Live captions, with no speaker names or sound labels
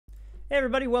Hey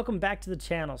everybody, welcome back to the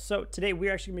channel. So today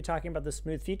we're actually going to be talking about the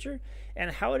smooth feature and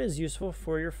how it is useful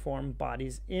for your form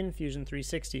bodies in Fusion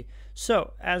 360.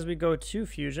 So as we go to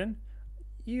Fusion,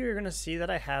 you're going to see that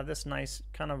I have this nice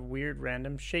kind of weird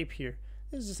random shape here.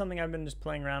 This is something I've been just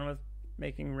playing around with,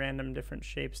 making random different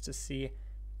shapes to see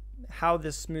how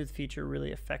this smooth feature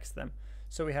really affects them.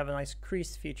 So we have a nice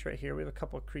crease feature right here. We have a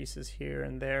couple of creases here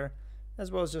and there,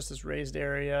 as well as just this raised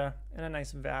area and a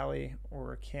nice valley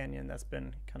or canyon that's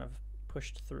been kind of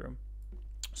pushed through.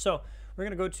 So we're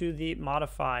going to go to the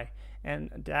modify,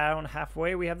 and down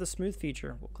halfway we have the smooth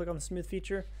feature. We'll click on the smooth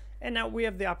feature, and now we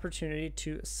have the opportunity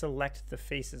to select the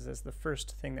faces as the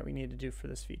first thing that we need to do for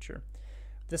this feature.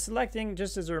 The selecting,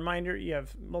 just as a reminder, you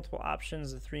have multiple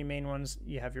options. The three main ones: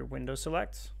 you have your window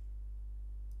select,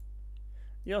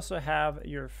 you also have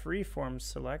your freeform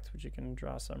select, which you can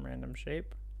draw some random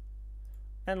shape,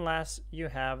 and last you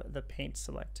have the paint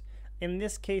select. In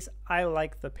this case, I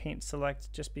like the paint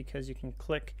select just because you can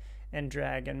click and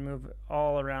drag and move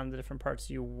all around the different parts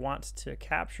you want to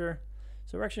capture.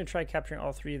 So we're actually going to try capturing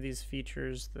all three of these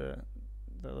features: the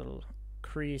little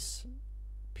crease,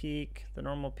 peak, the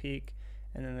normal peak,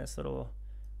 and then this little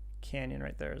canyon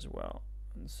right there as well.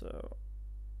 And so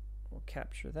we'll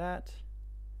capture that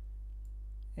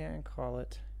and call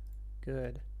it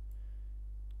good.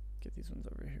 Get these ones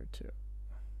over here too.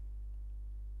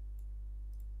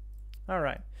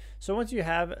 Alright, so once you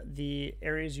have the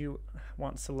areas you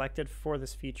want selected for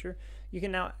this feature, you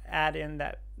can now add in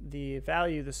the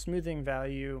value, the smoothing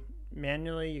value,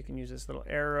 manually. You can use this little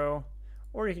arrow,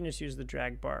 or you can just use the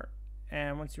drag bar.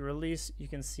 And once you release, you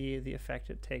can see the effect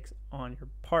it takes on your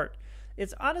part.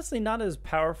 It's honestly not as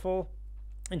powerful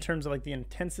in terms of like the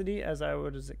intensity as I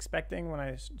was expecting when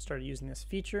I started using this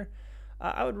feature.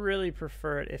 I would really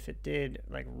prefer it if it did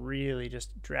like really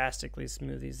just drastically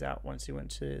smooth these out once you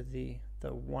went to the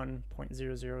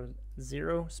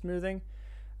 1.000 smoothing,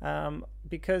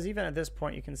 because even at this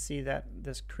point you can see that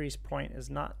this crease point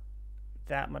is not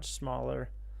that much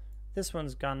smaller. This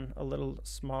one's gone a little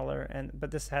smaller, but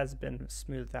this has been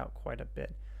smoothed out quite a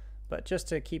bit. But just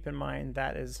to keep in mind,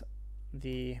 that is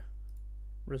the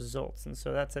results, and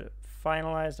so that's it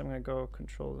finalized. I'm going to go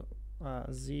Control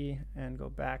Z and go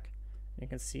back. You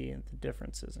can see the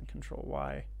differences in Control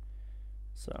Y.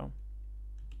 So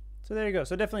there you go.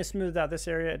 So definitely smoothed out this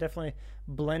area. It definitely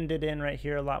blended in right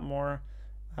here a lot more,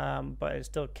 but it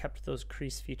still kept those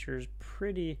crease features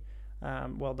pretty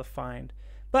well defined.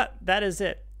 But that is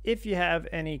it. If you have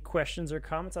any questions or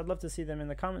comments, I'd love to see them in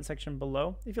the comment section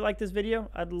below. If you like this video,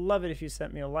 I'd love it if you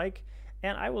sent me a like,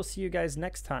 and I will see you guys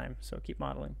next time. So keep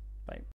modeling. Bye.